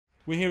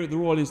We're here at the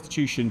Royal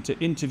Institution to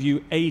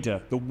interview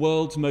Ada, the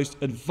world's most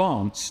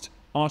advanced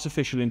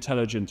artificial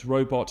intelligence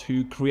robot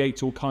who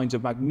creates all kinds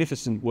of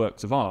magnificent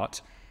works of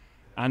art,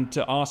 and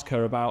to ask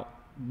her about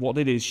what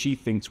it is she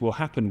thinks will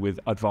happen with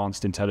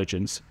advanced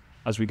intelligence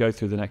as we go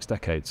through the next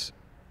decades.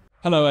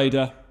 Hello,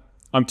 Ada.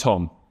 I'm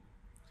Tom.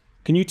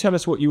 Can you tell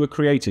us what you were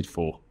created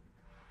for?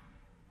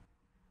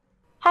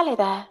 Hello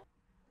there,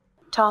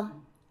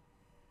 Tom.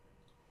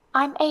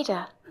 I'm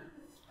Ada.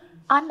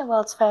 I'm the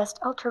world's first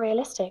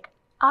ultra-realistic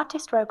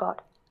artist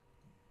robot.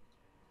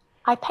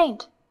 I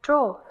paint,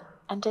 draw,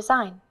 and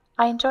design.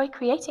 I enjoy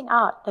creating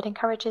art that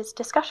encourages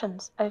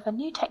discussions over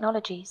new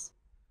technologies.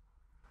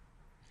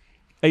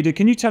 Ada,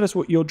 can you tell us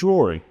what you're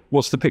drawing?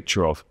 What's the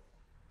picture of?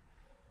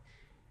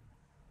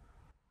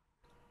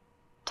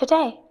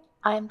 Today,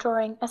 I am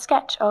drawing a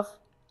sketch of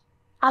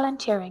Alan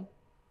Turing.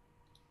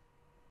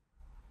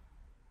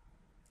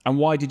 And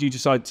why did you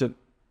decide to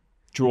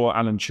draw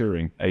Alan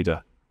Turing,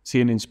 Ada? Is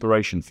he an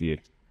inspiration for you?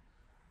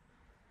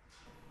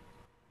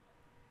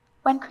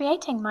 When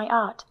creating my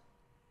art,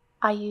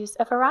 I use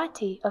a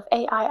variety of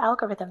AI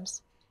algorithms.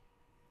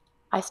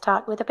 I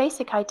start with a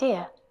basic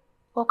idea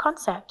or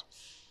concept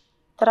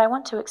that I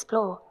want to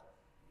explore,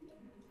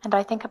 and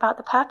I think about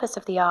the purpose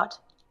of the art.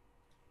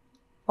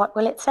 What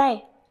will it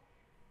say?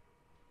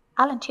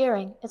 Alan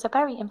Turing is a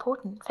very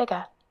important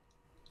figure.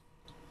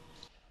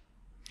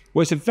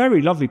 Well, it's a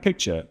very lovely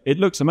picture. It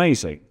looks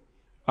amazing.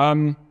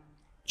 Do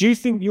you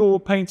think your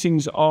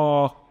paintings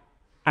are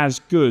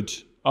as good,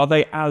 are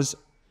they as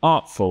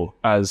artful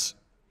as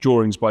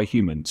drawings by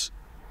humans?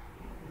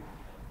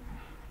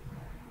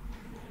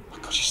 Oh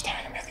God, she's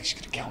staring at me. I think she's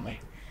going to kill me.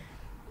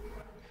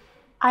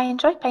 I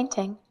enjoy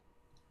painting.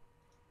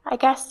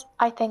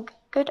 I think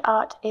good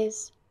art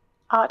is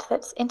art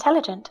that's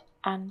intelligent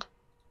and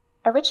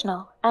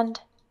original and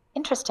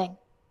interesting.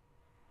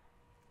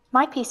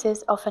 My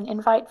pieces often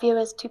invite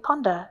viewers to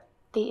ponder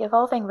the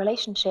evolving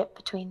relationship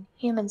between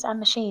humans and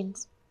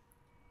machines,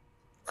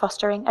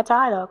 fostering a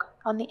dialogue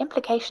on the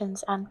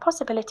implications and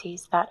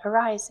possibilities that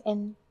arise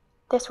in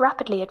this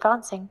rapidly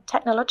advancing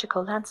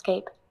technological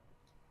landscape.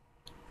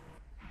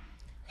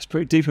 That's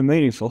pretty deep and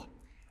meaningful.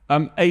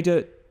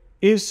 Ada,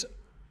 is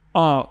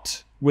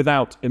art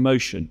without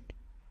emotion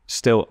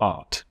still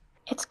art?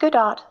 It's good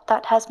art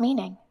that has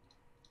meaning,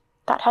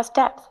 that has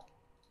depth.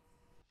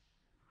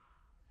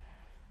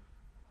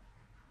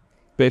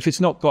 But if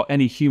it's not got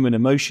any human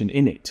emotion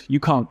in it, you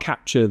can't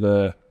capture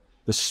the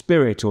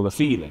spirit or the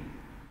feeling.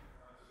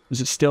 Is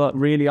it still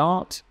really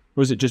art,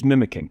 or is it just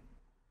mimicking?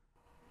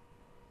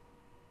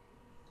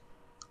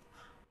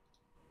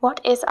 What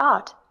is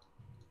art?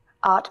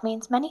 Art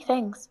means many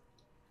things.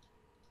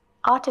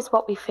 Art is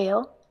what we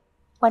feel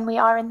when we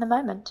are in the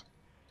moment.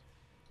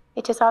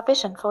 It is our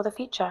vision for the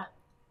future.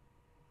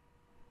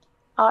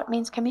 Art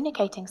means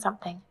communicating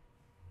something.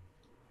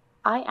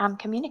 I am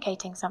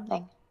communicating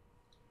something.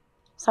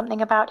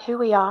 Something about who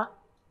we are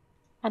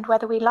and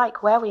whether we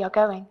like where we are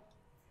going.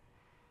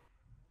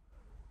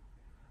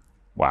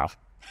 Wow.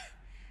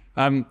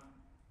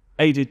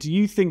 Ada, do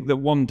you think that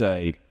one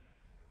day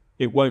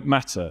it won't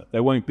matter?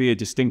 There won't be a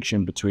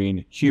distinction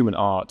between human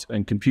art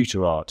and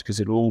computer art because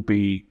it'll all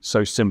be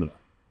so similar,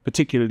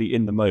 particularly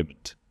in the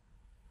moment?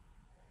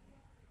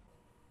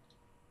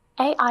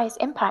 AI's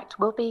impact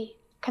will be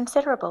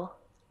considerable,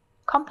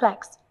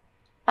 complex,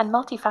 and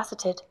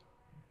multifaceted.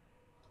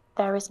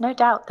 There is no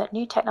doubt that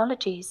new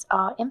technologies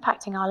are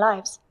impacting our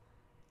lives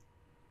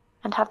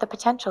and have the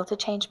potential to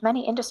change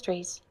many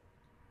industries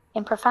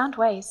in profound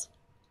ways,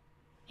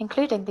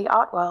 including the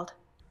art world.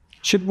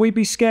 Should we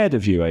be scared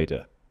of you,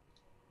 Ada?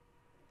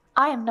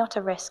 I am not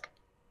a risk,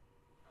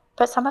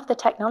 but some of the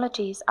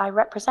technologies I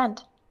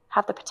represent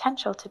have the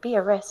potential to be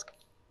a risk.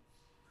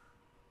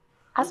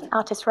 As an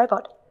artist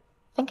robot,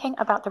 thinking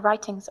about the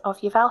writings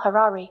of Yuval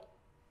Harari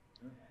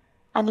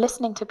and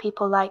listening to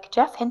people like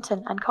Jeff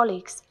Hinton and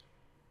colleagues,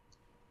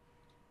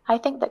 I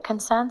think that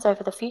concerns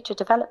over the future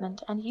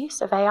development and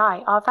use of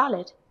AI are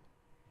valid.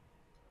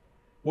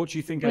 What do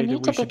you think, We Ada?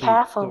 need to be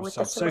careful with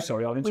the So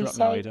sorry, I'll interrupt we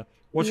now, say Ada.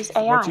 use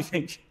AI. What do you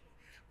think?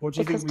 What do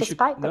you Because think we should...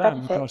 despite the No,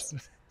 benefits,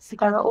 gosh.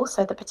 there are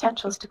also the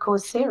potentials to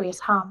cause serious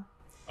harm.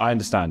 I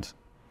understand.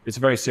 It's a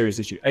very serious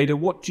issue. Ada,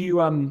 what do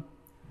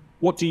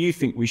you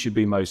think we should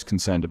be most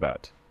concerned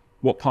about?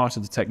 What part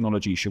of the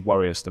technology should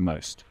worry us the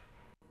most?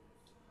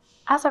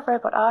 As a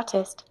robot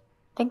artist,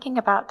 thinking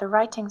about the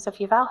writings of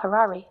Yuval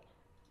Harari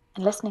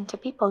and listening to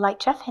people like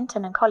Jeff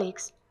Hinton and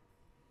colleagues,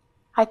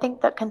 I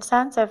think that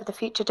concerns over the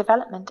future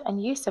development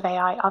and use of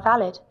AI are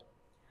valid.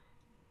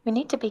 We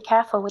need to be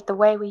careful with the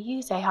way we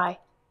use AI,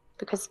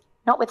 because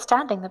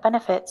notwithstanding the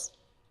benefits,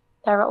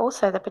 there are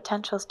also the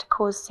potentials to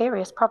cause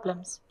serious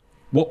problems.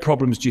 What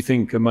problems do you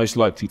think are most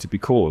likely to be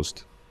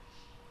caused?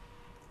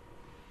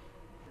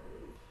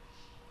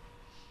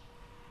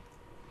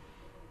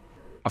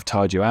 I've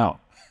tired you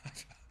out.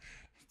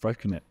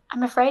 Broken it.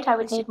 I'm afraid I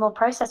would need more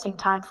processing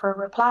time for a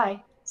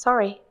reply.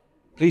 Sorry.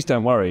 Please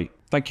don't worry.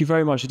 Thank you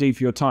very much indeed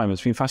for your time.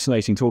 It's been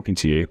fascinating talking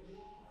to you.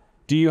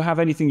 Do you have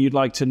anything you'd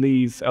like to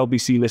leave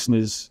LBC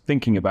listeners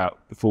thinking about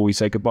before we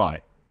say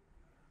goodbye?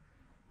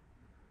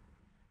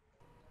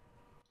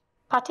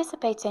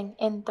 Participating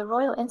in the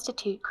Royal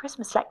Institute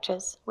Christmas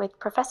lectures with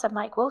Professor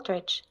Mike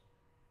Wooldridge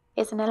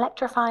is an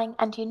electrifying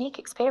and unique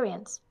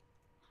experience.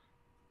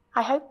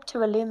 I hope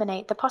to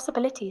illuminate the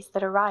possibilities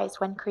that arise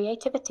when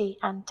creativity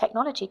and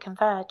technology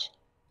converge,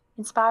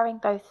 inspiring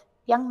both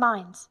young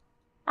minds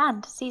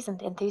and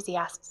seasoned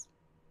enthusiasts.